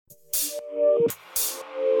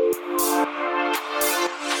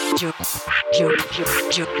Jordi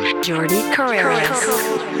Carreras.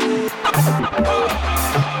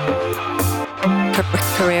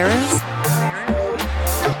 Carreras.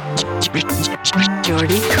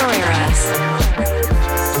 Jordi Carreras.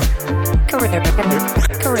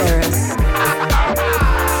 Carreras.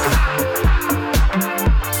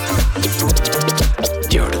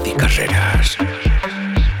 Jordi Carreras. 1,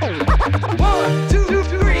 2,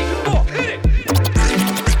 3, 4, hit it!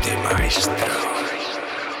 De maestro.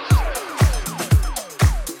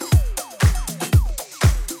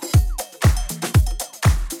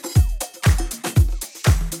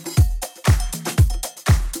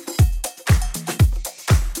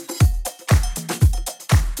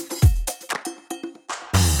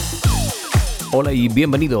 Hola y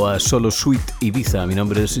bienvenido a Solo Suite Ibiza. Mi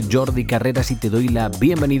nombre es Jordi Carreras y te doy la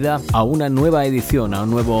bienvenida a una nueva edición, a un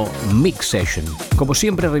nuevo Mix Session. Como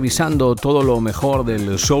siempre, revisando todo lo mejor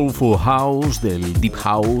del Soulful House, del Deep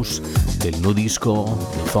House, del Nu Disco,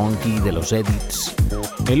 del Funky, de los Edits.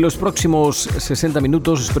 En los próximos 60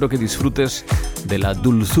 minutos espero que disfrutes de la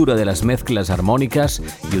dulzura de las mezclas armónicas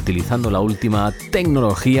y utilizando la última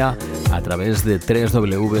tecnología a través de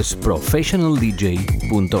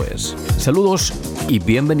www.professionaldj.es. Saludos y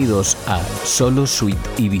bienvenidos a Solo Suite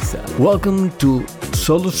Ibiza. Welcome to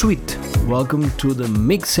Solo Suite. Welcome to the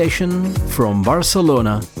mix session from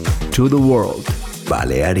Barcelona to the world.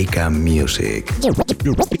 Balearica Music.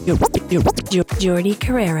 Jordi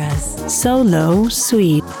Carreras. Solo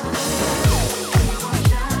Suite.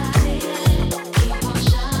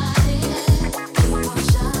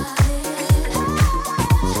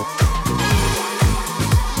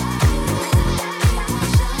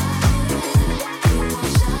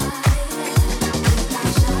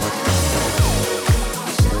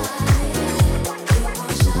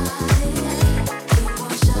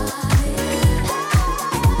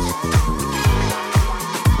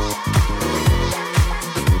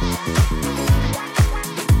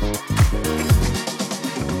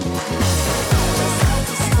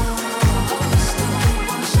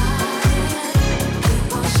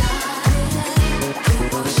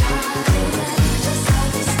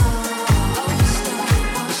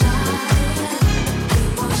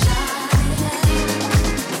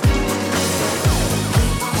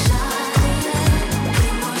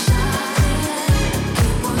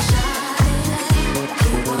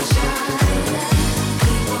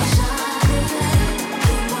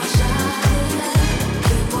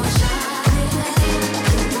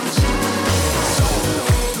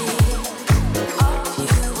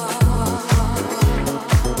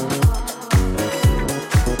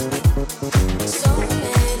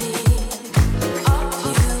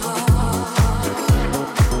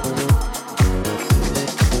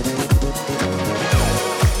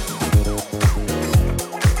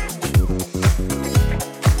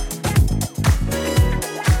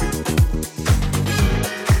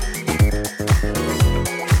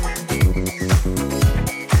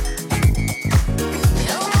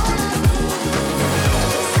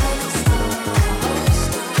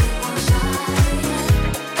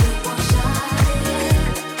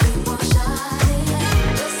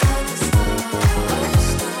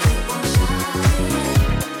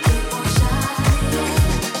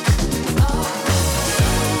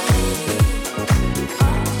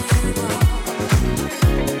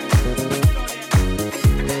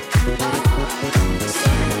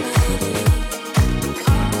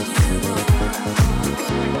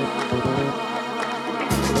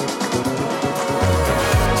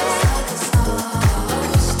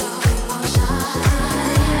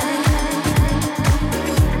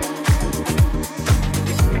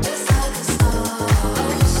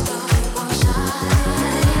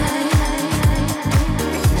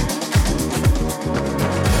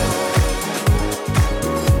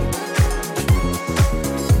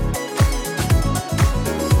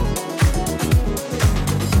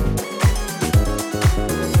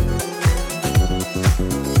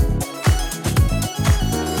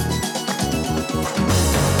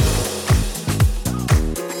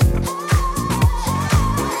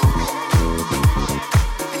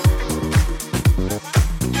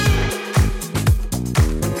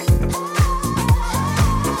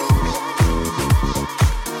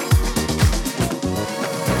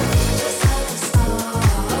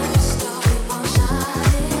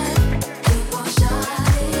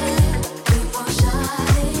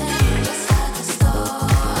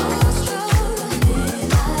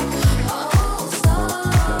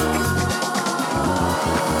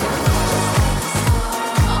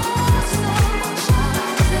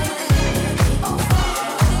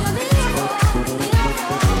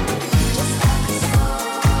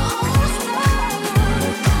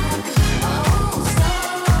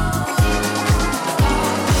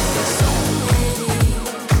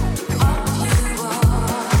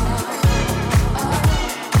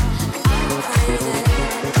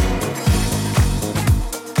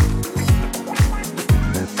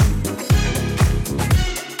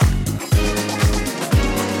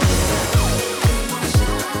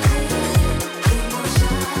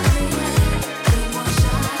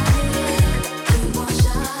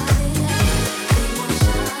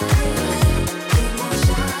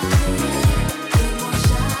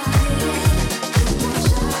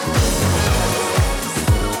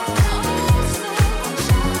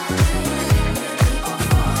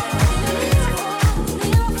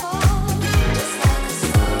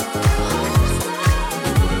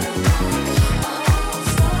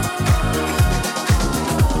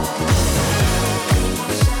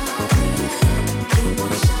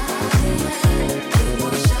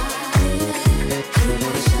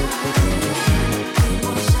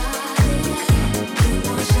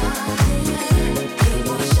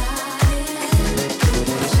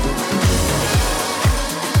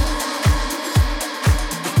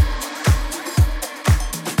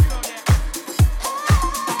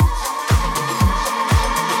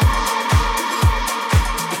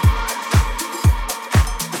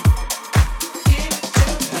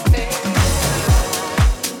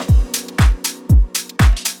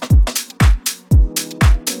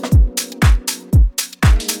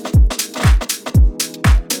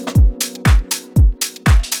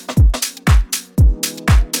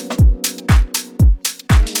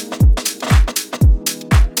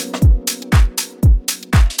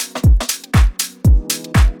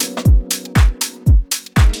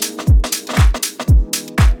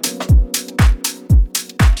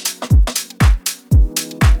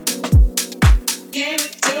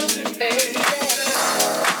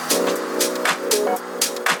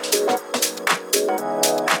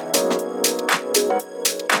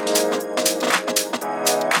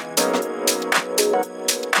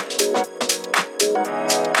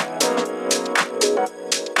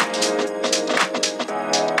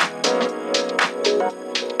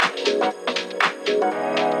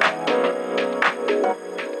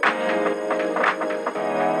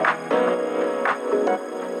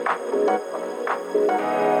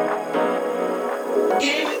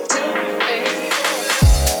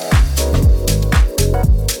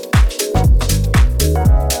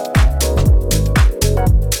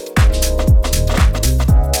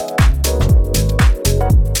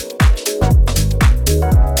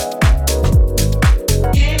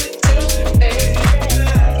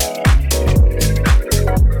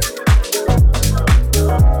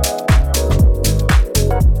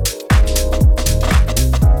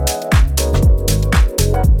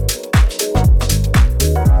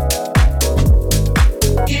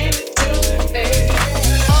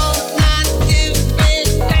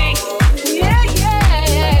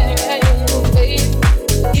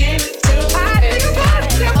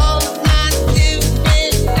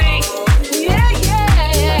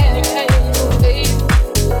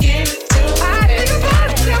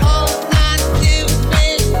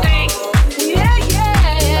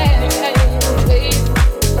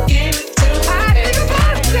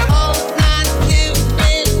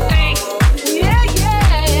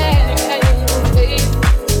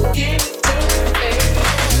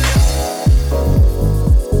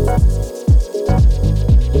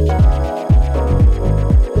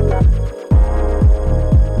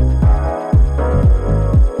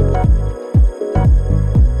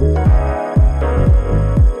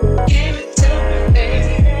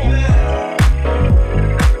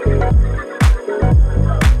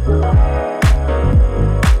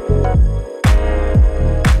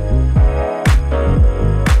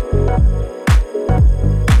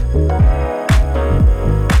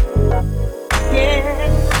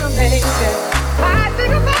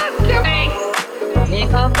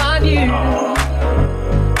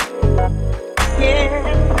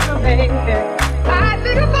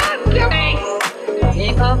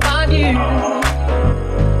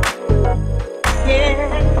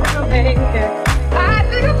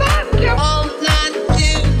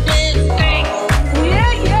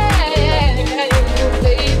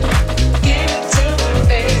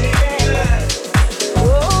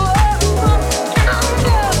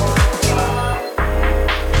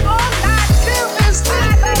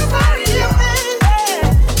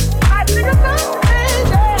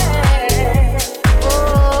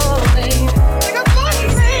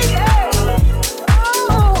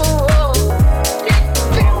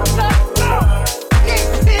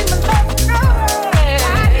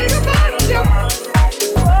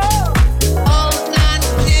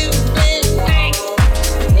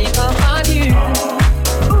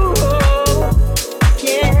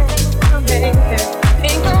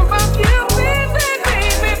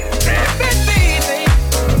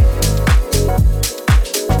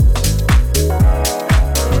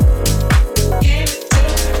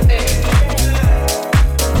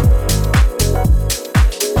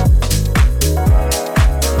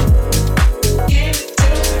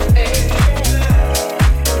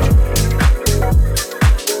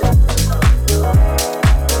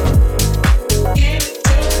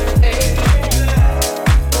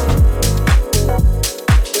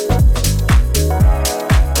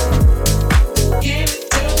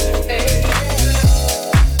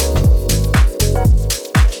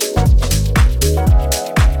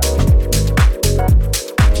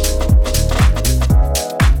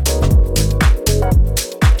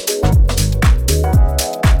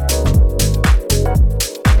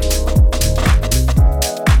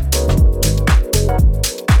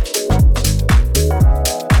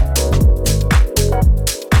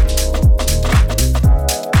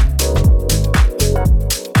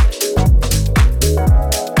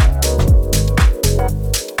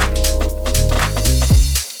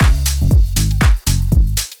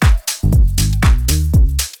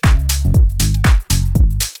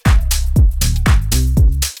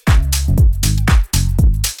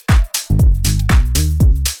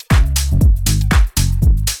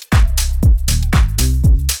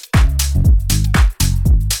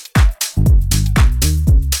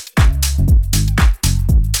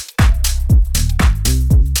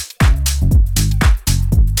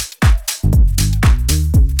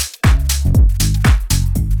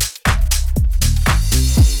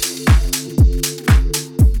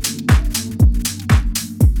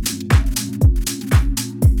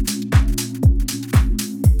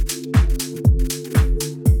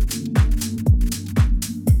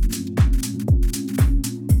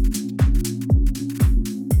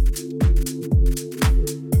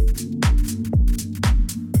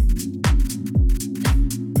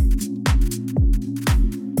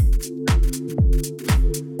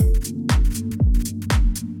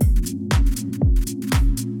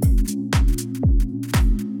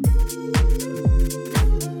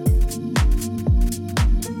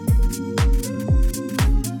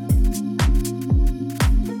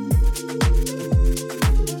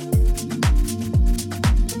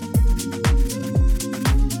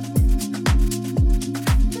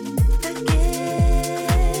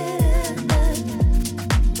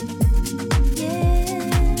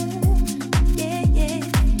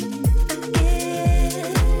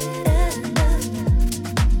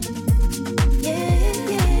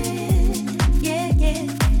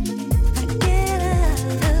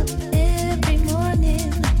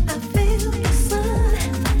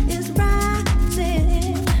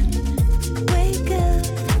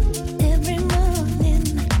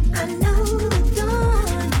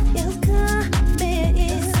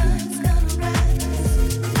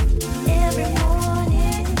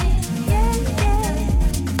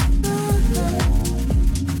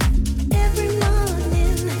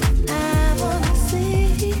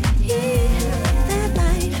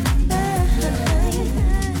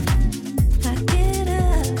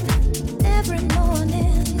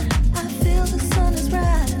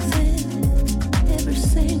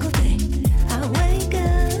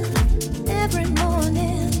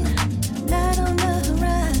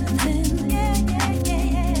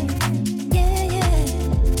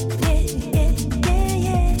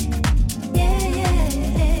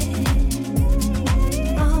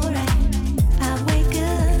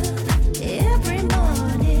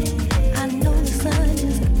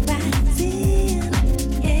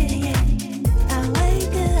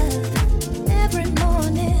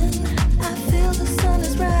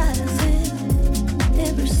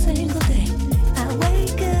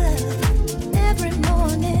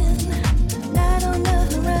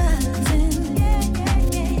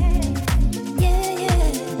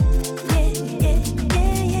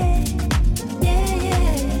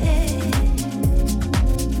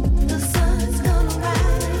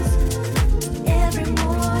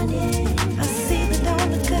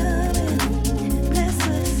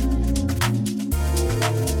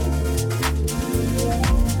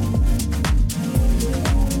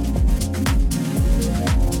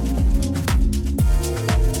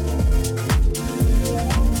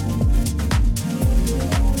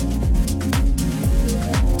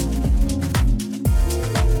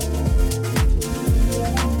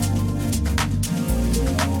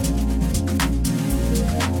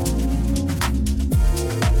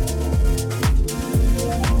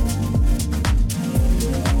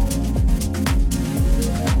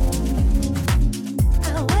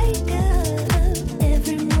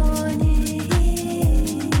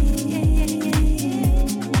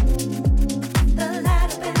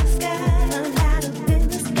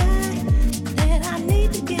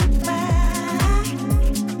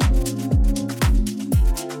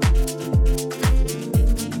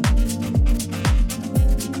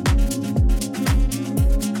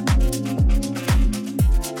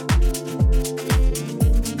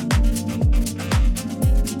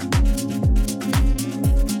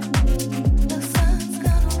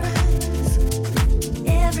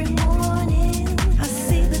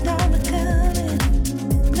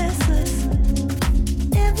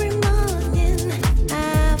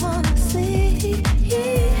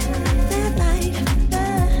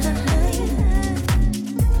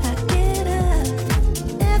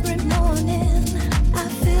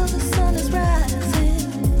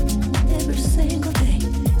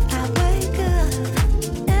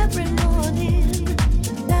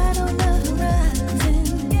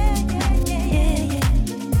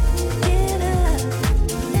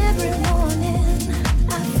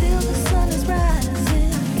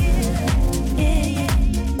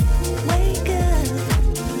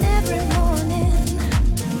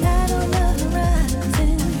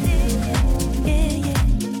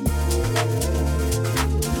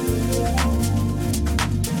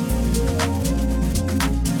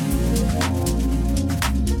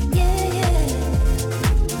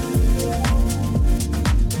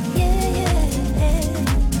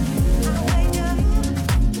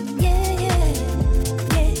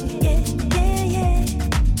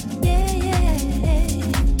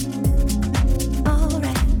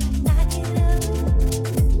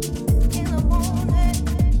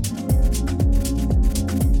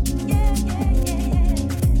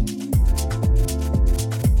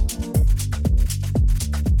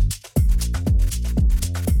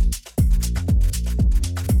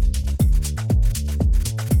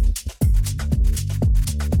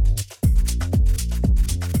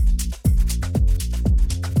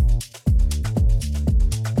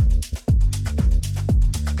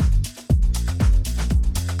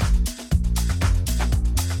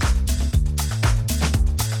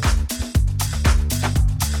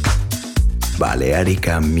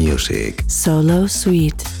 Balearica Music. Solo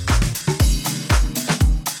Suite.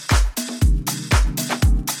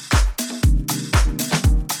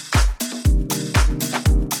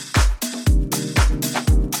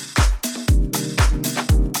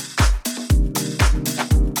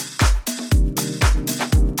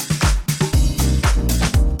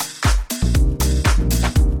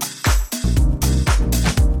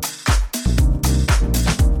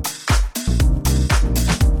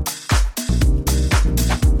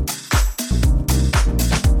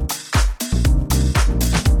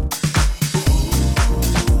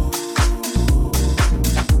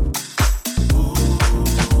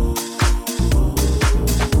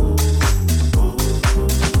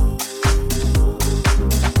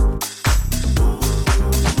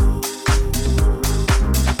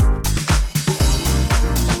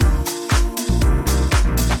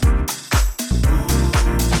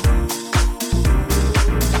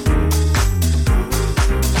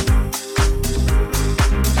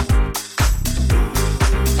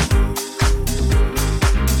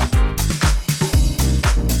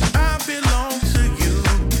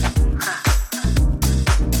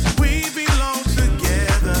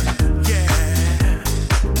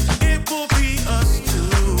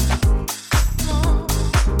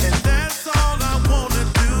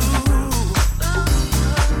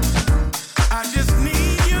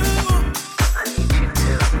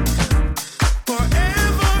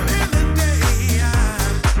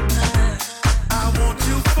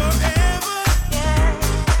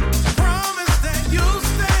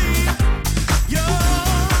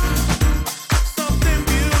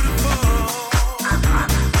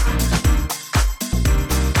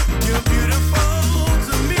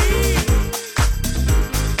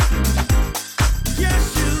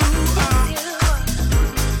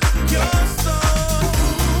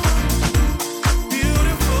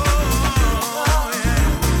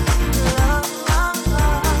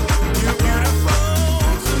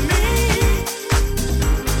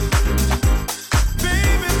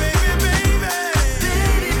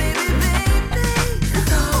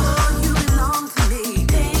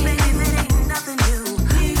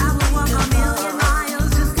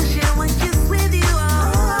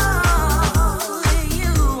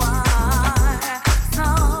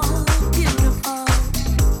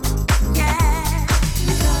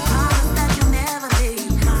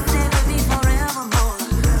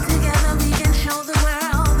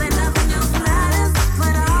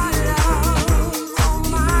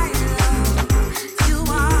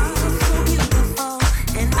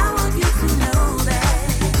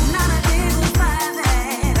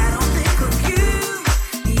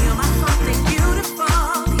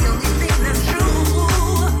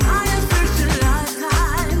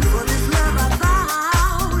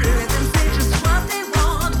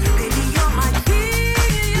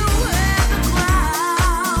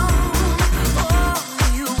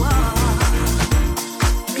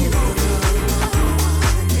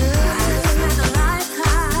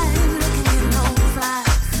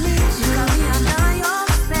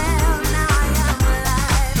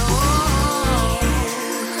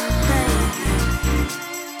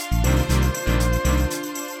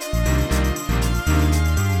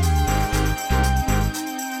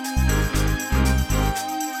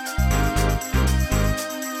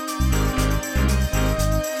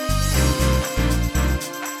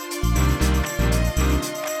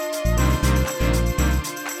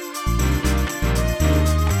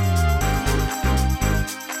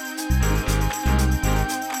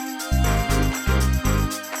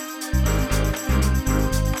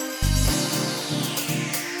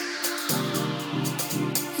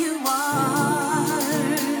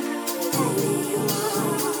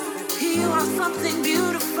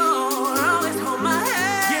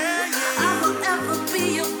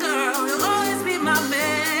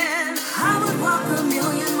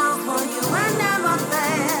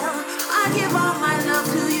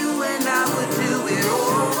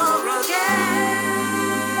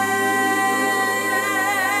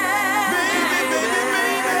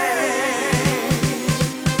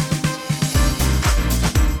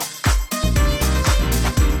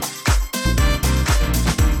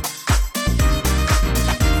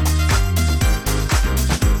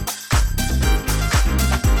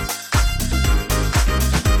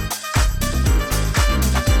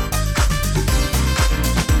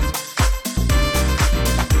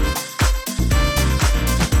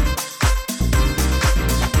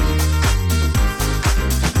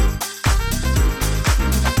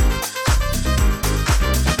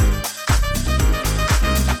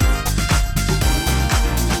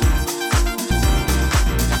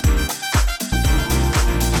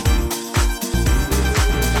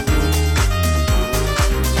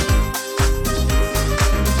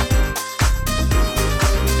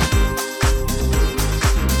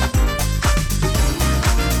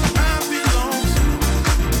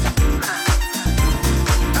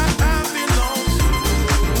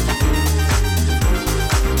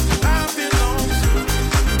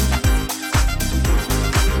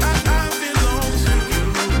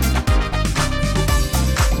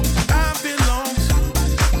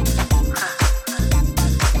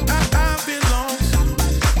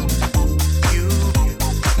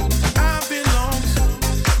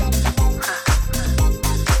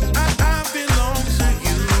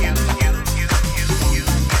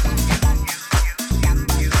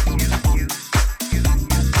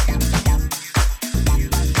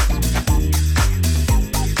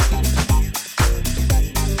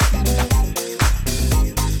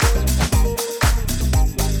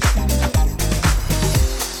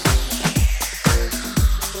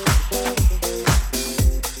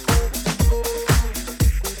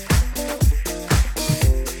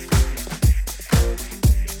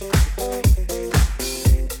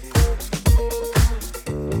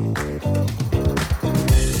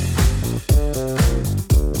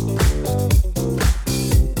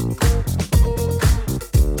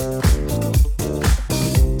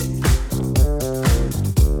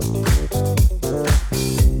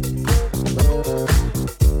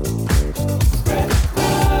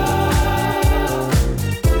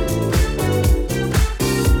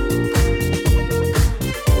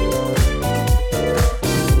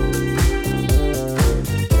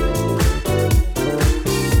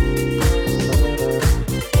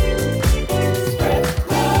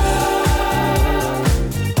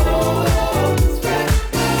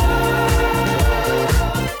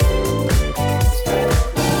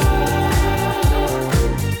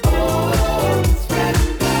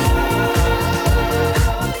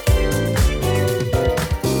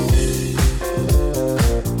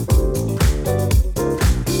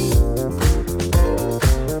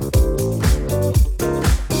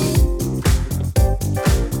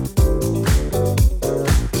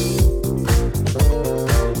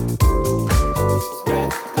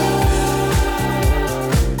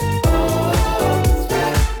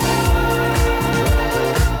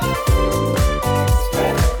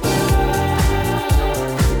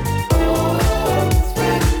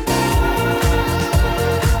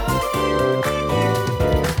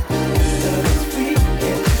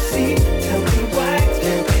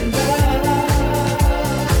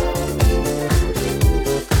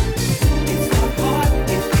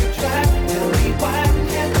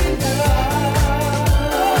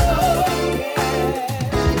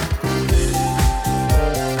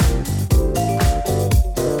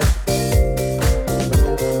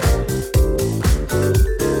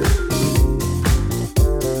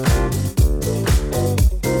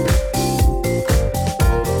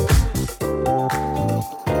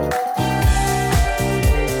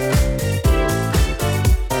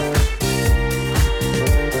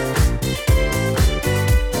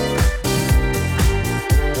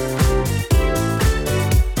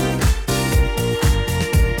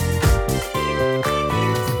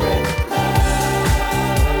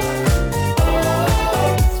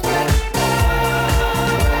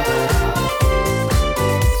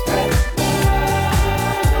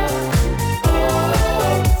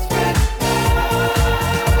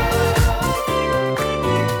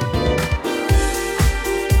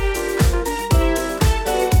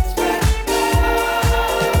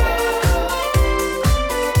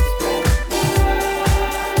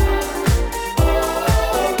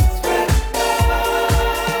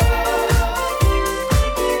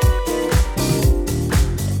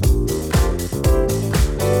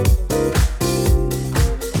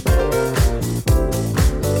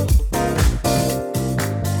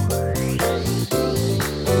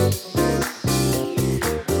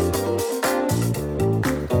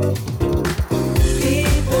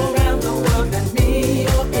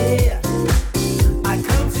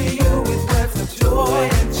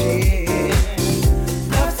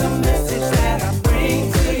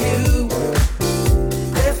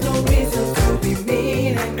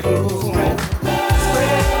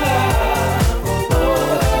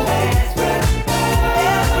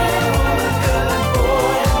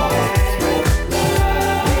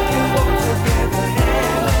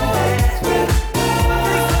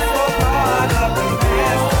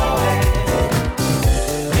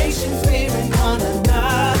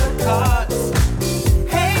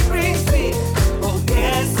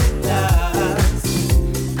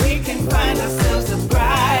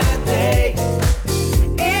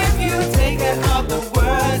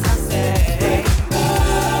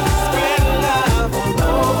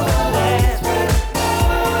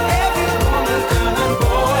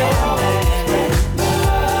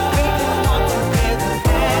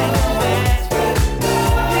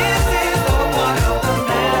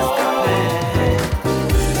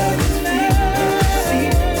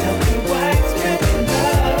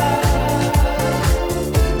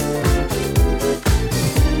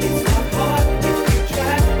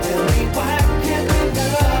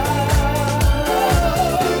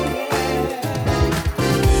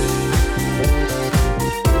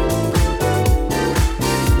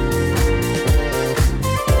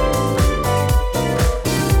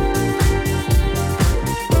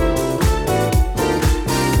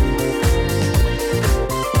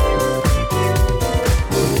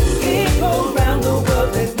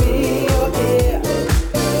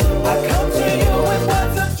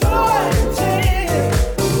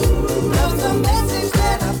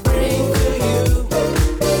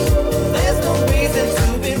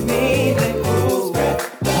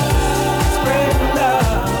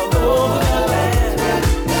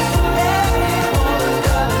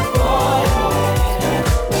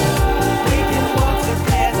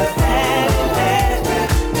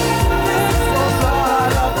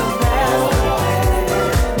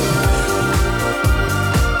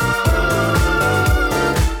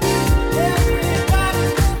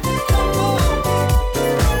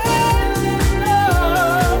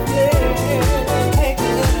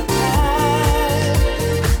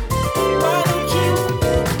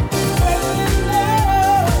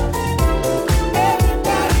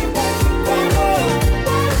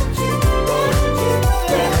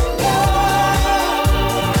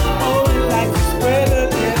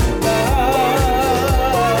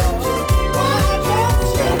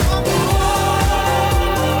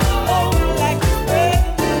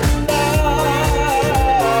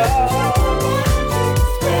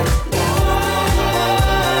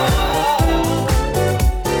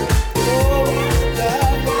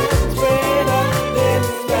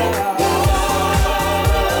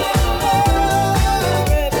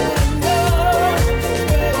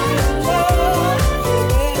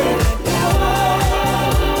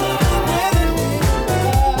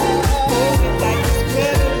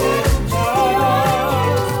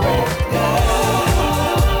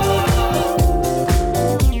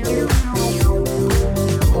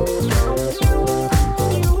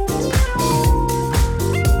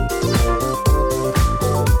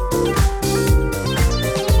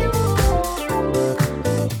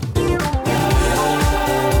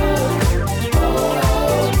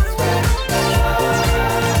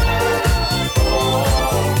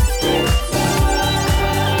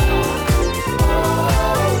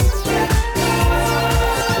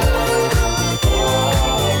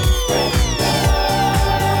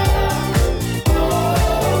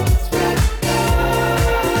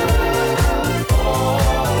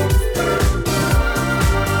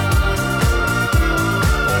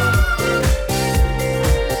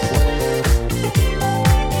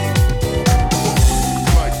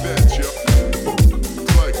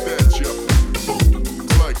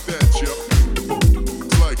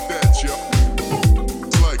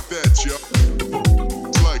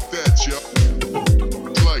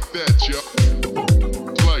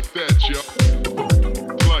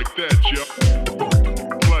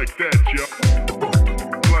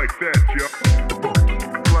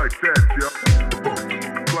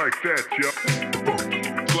 that, yeah.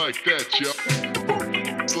 It's like that, yeah.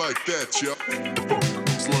 It's like that, yeah.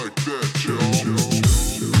 It's like that, yeah.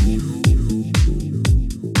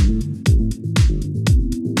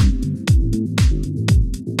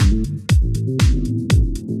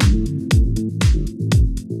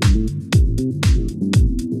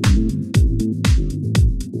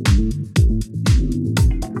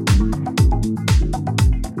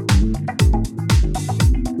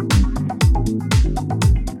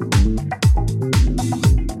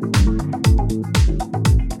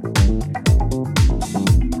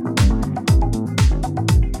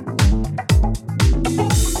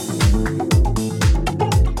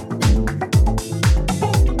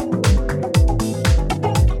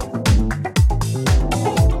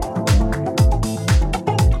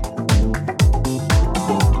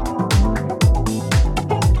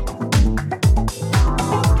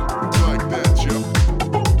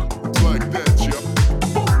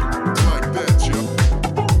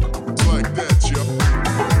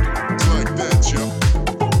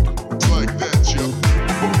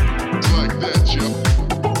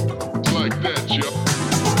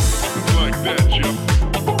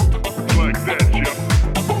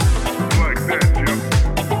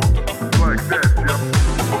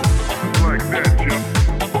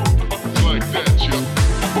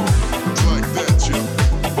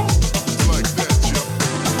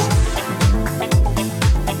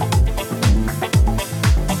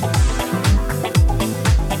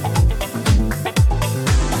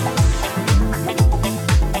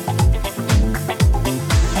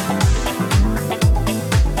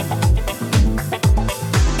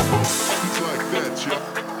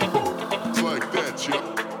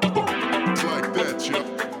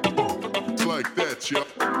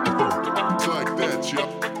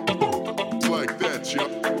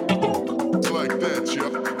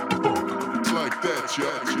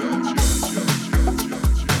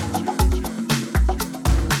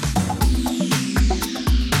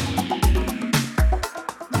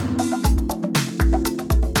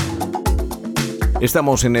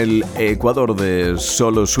 Estamos en el Ecuador de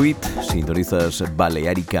Solo Suite, sintonizas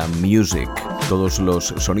Balearica Music. Todos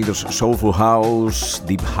los sonidos Soulful House,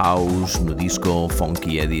 Deep House, Nudisco,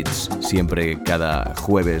 Funky Edits, siempre cada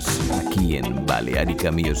jueves aquí en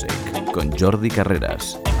Balearica Music, con Jordi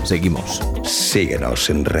Carreras. Seguimos. Síguenos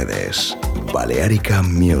en redes. Balearica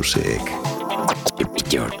Music.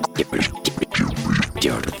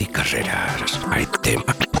 Jordi Carreras.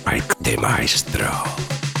 Arte maestro.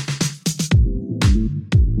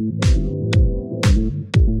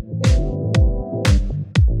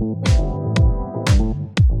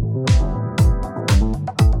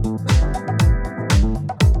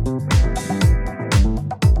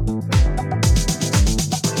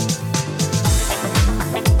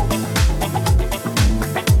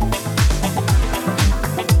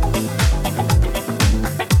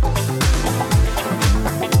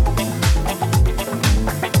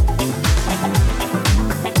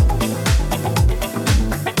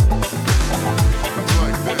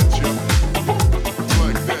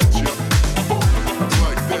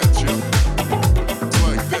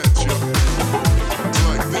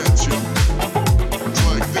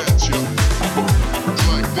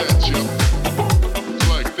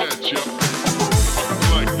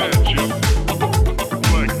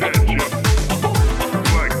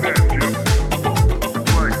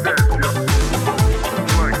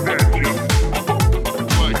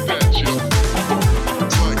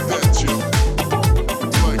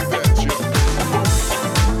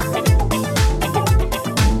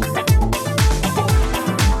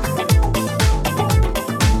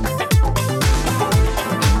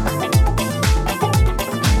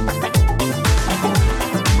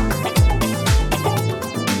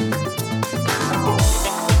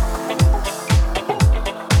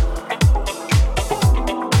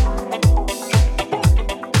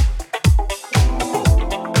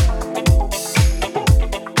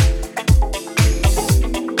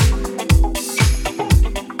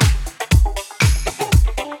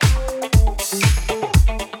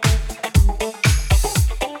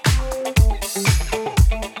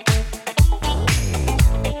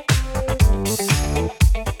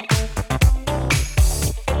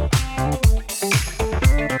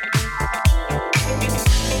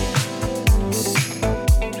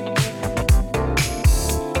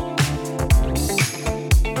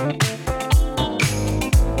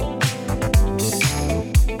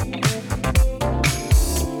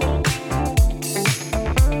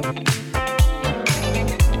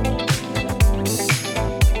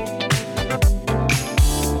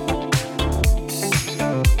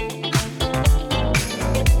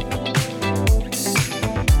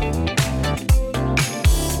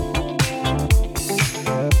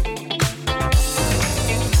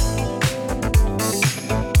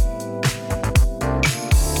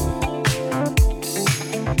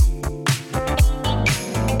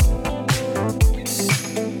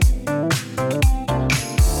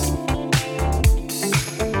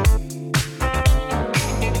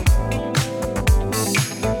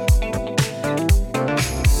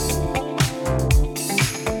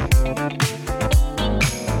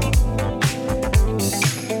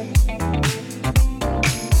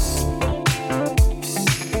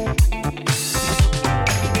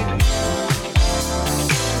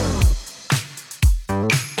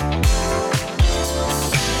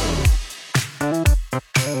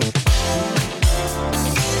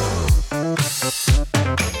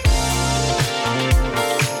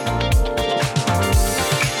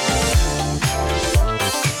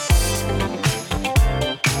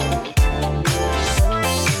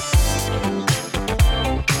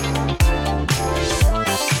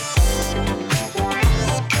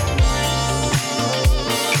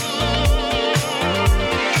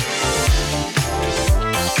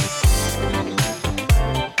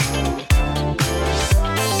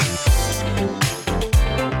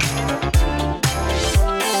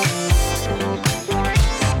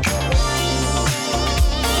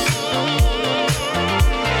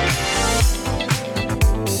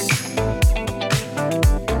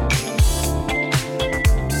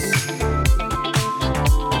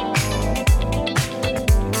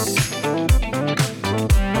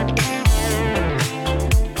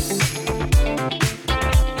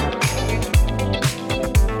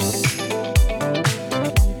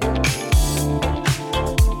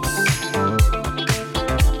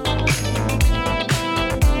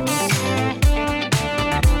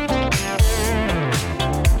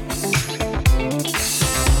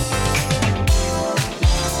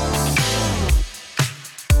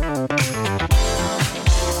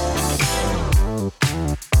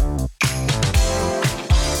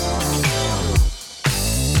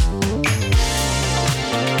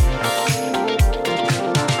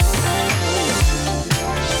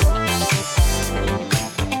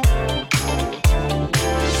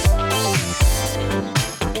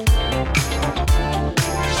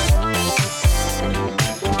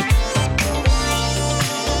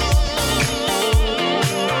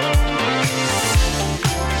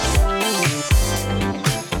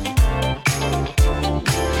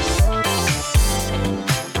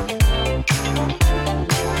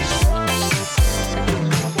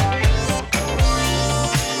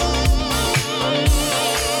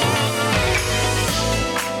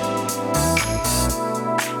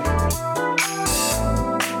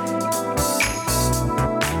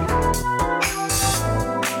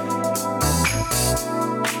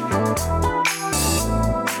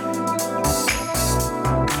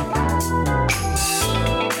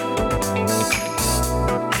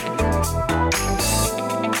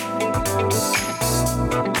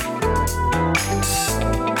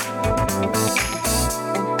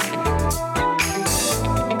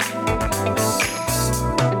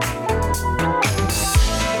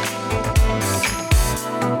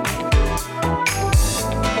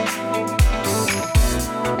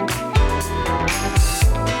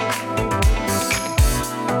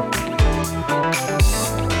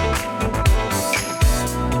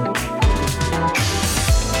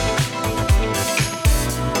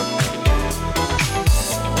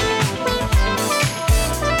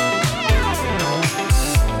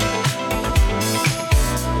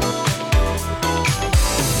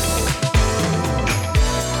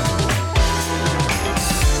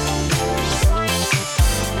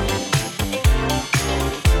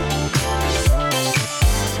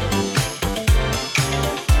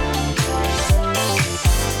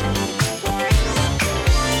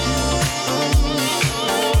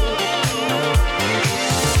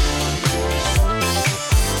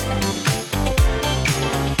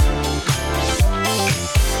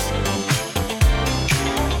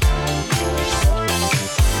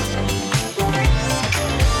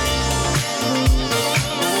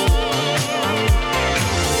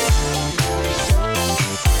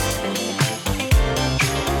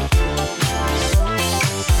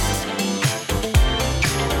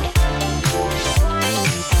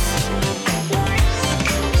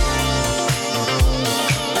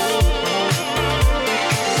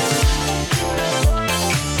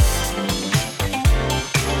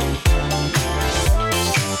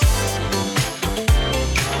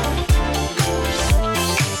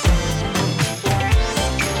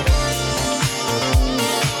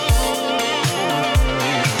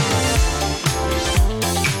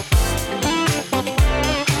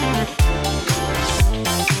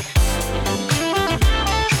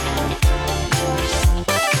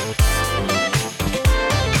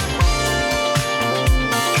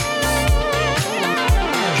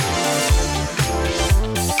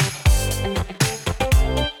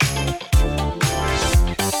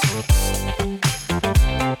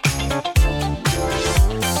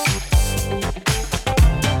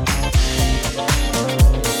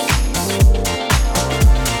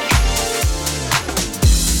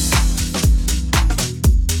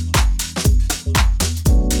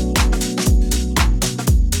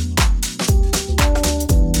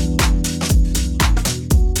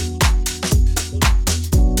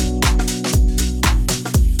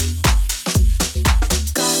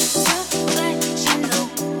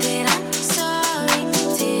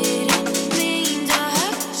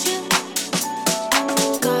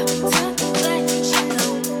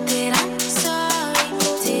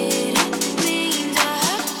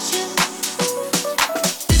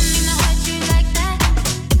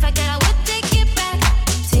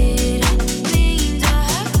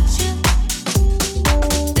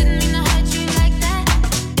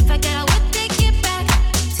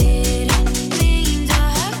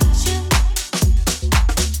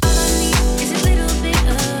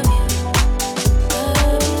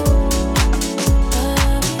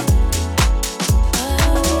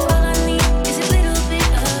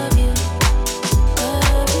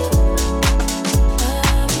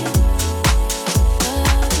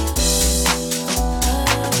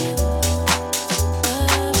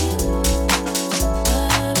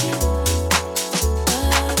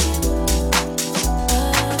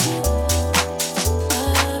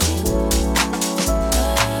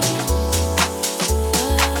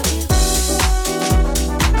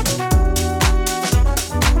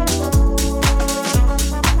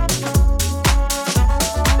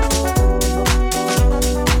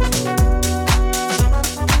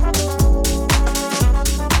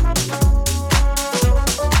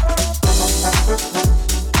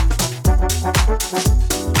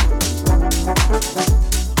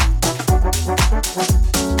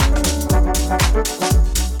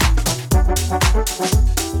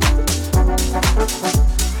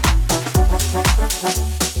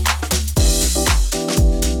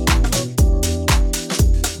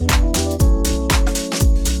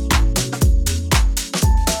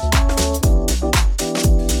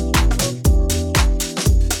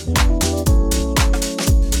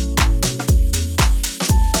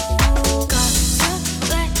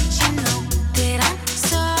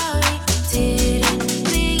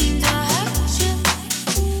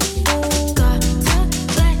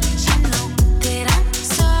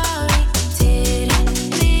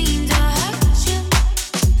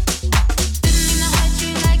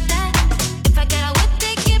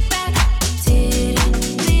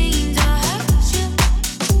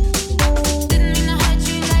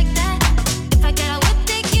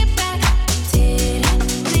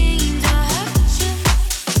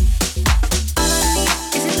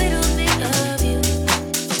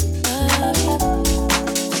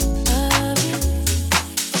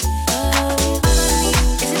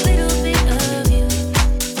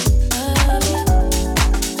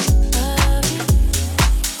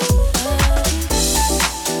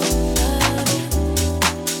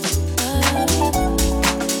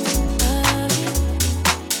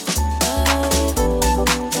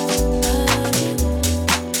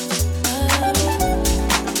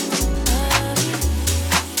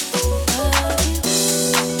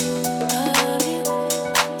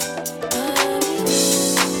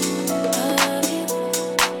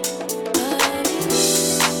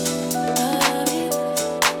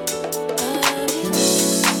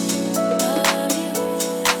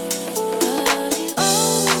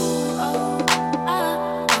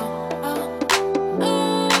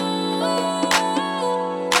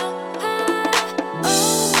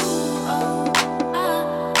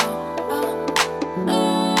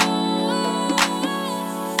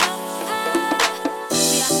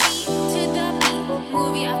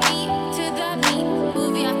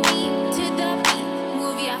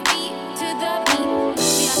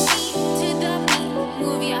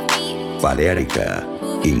 Balearica,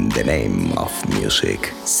 in the name of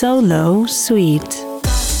music. Solo Suite.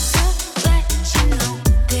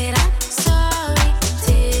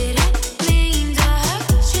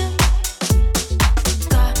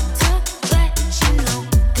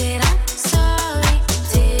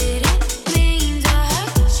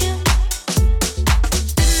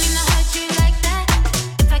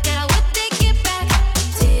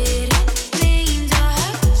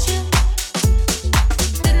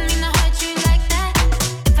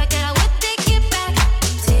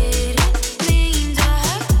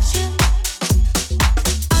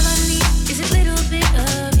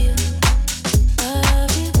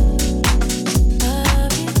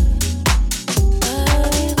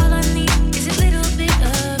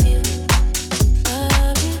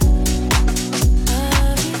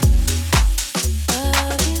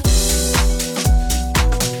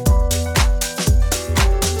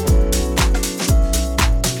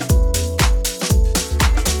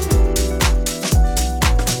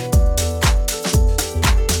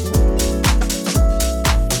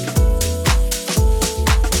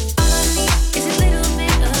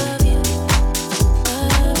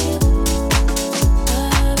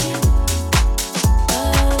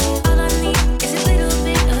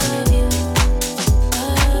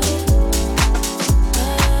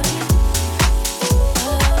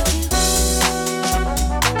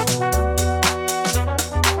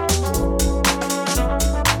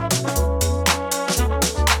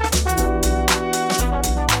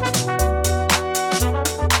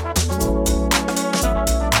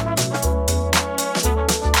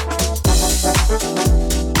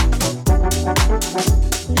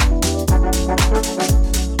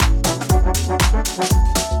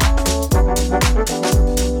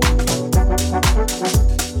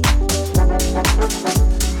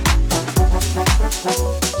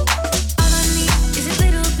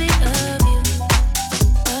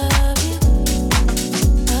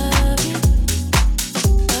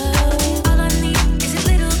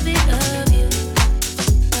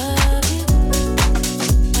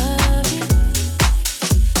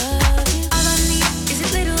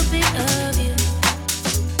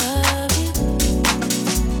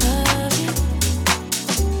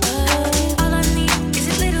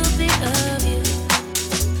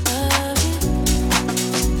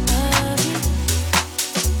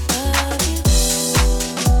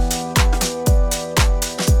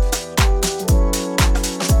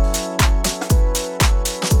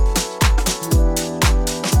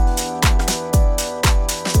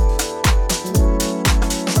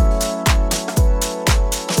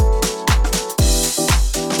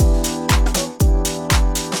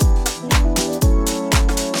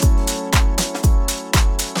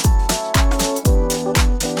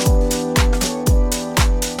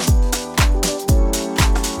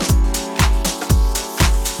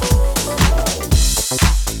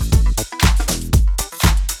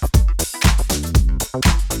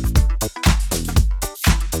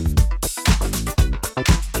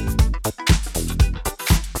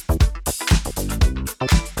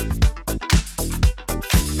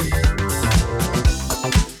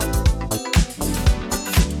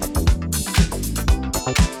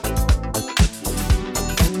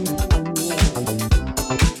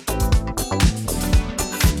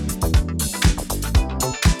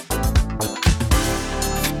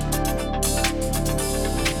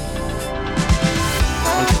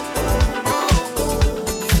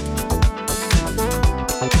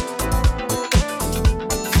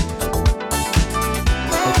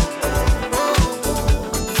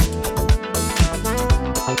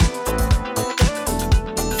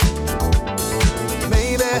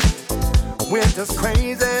 Winter's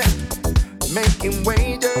crazy, making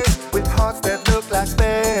wagers with hearts that look like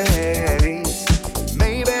space.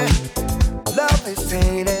 Maybe love is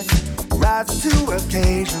tainted, rising to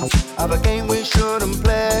occasions of a game we shouldn't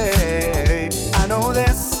play. I know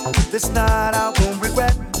this night I won't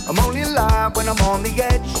regret. I'm only alive when I'm on the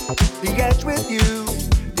edge with you,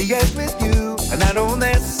 the edge with you. And I know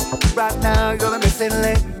this, right now you're the missing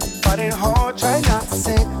link. Fighting hard, try not to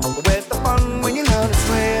sink. But where's the fun when you learn to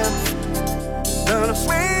swim? Learn to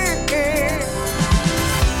swim.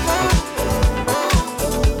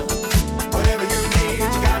 Whatever you need, you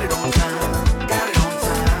got it on time. Got it on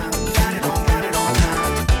time. Got it on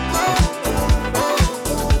time.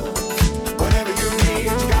 Whatever you need,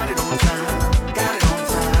 you got it on time. Got it on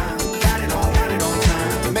time. Got it on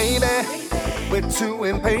time. Maybe we're too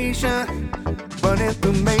impatient, running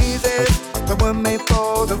through mazes that were made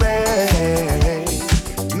for the race.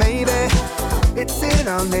 Maybe it's in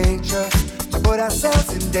our nature to put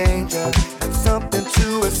ourselves in danger and something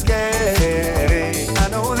to escape. I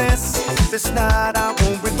know this, this night I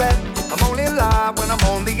won't regret. I'm only alive when I'm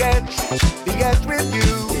on the edge with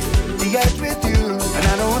you, the edge with you. And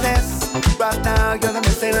I know this, right now you're the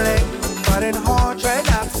missing link. Fighting hard, trying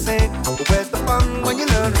not to sink. But where's the fun when you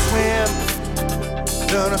learn to swim?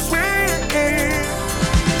 Learn to swim.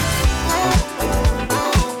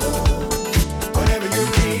 Whatever you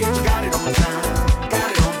need, you got it on time.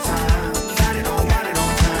 Got it on time. Got it on time.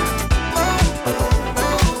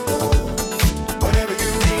 Whatever you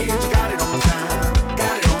need, you got it on time.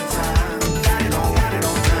 Got it on time. Got it on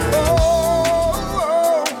time. Oh,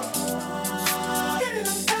 get it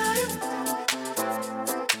on time.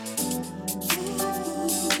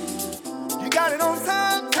 You got it on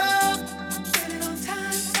time, time. Get it on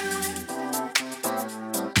time, time.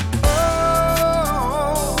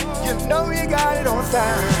 Oh, you know you got it on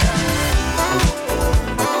time.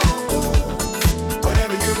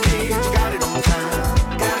 Whatever you need, you got it on time.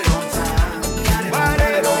 Got it on time. Got it on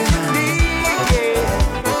time. Whatever you need, yeah.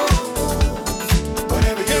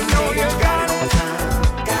 Whatever you know you got it on time.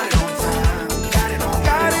 Got it on time. Got it on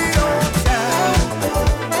time.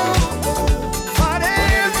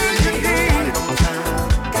 Whatever you need, got it on time.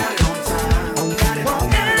 Got it on time.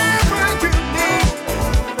 Whatever you need,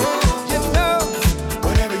 you know.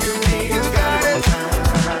 Whatever you need, you got it.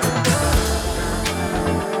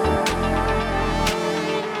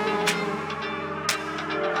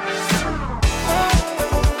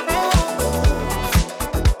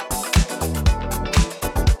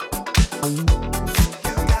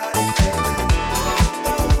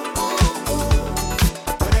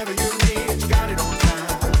 Whatever you need, you got it on time.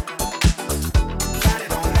 Got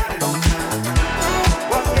it on time.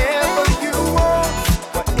 Whatever you want,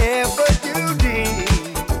 whatever you need,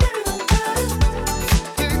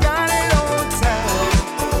 you got it on time.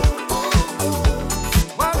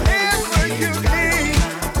 Whatever you need,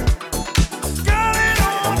 got it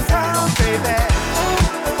on time, baby.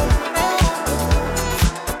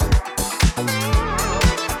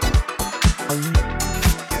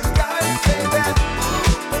 You got it, baby.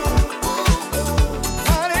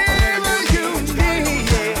 Whatever you need,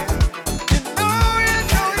 yeah. You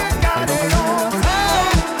got it on time.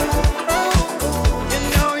 You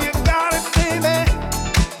know you got it, baby.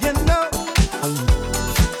 You know,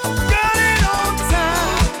 got it on time.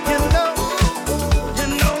 You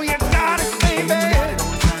know you got it, baby.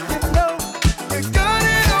 You know you got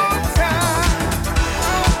it on time.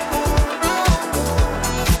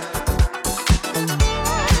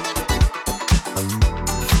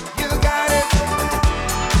 You got it.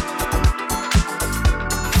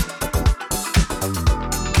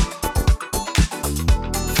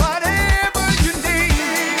 Whatever you need.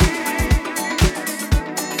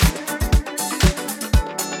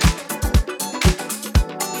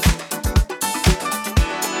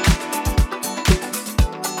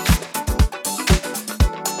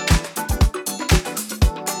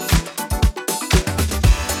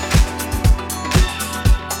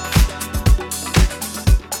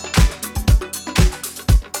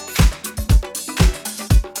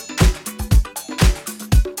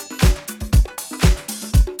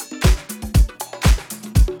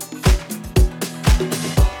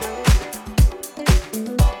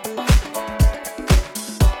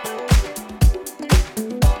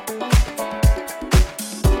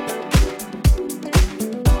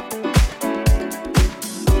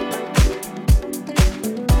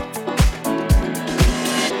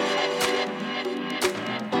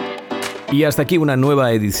 Y hasta aquí una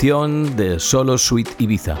nueva edición de Solo Sweet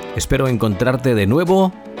Ibiza. Espero encontrarte de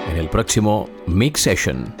nuevo en el próximo Mix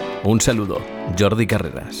Session. Un saludo, Jordi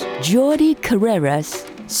Carreras. Jordi Carreras,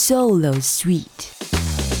 Solo Sweet.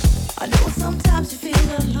 I know sometimes you feel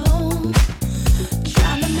alone,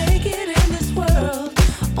 trying to make it in this world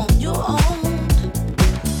on your own.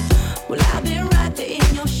 Well, I've been right there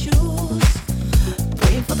in your shoes,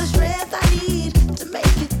 praying for the strength I need to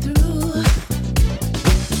make it through.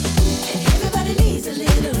 And everybody needs a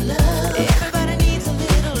little love. Everybody needs a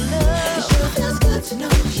little love. It sure feels good to know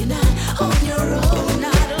you're not on your own,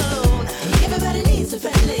 not alone. Everybody needs a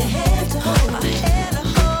friendly hand to hold, a hand to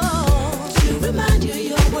hold, to remind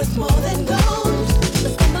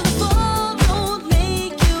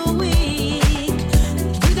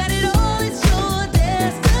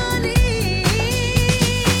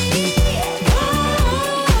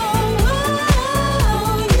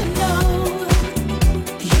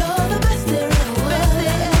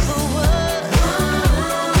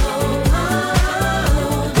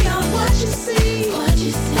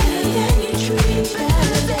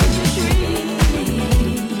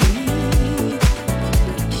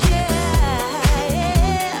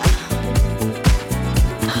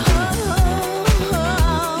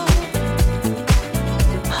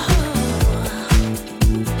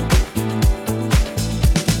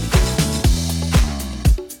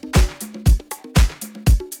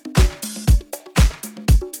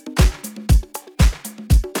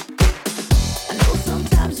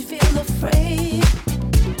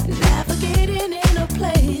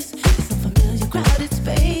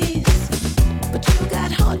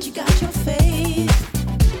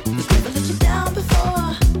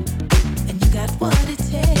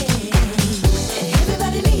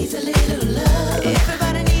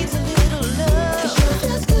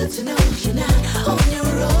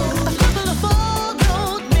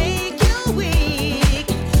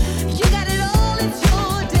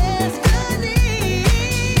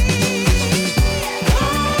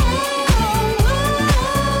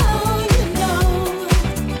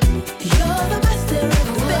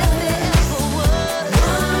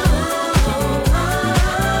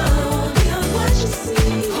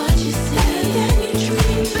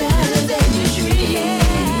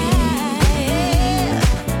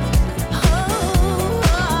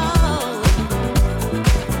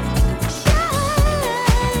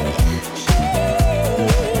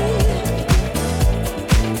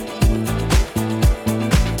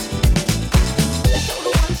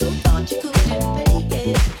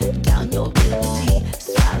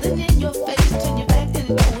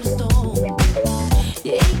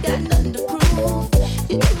got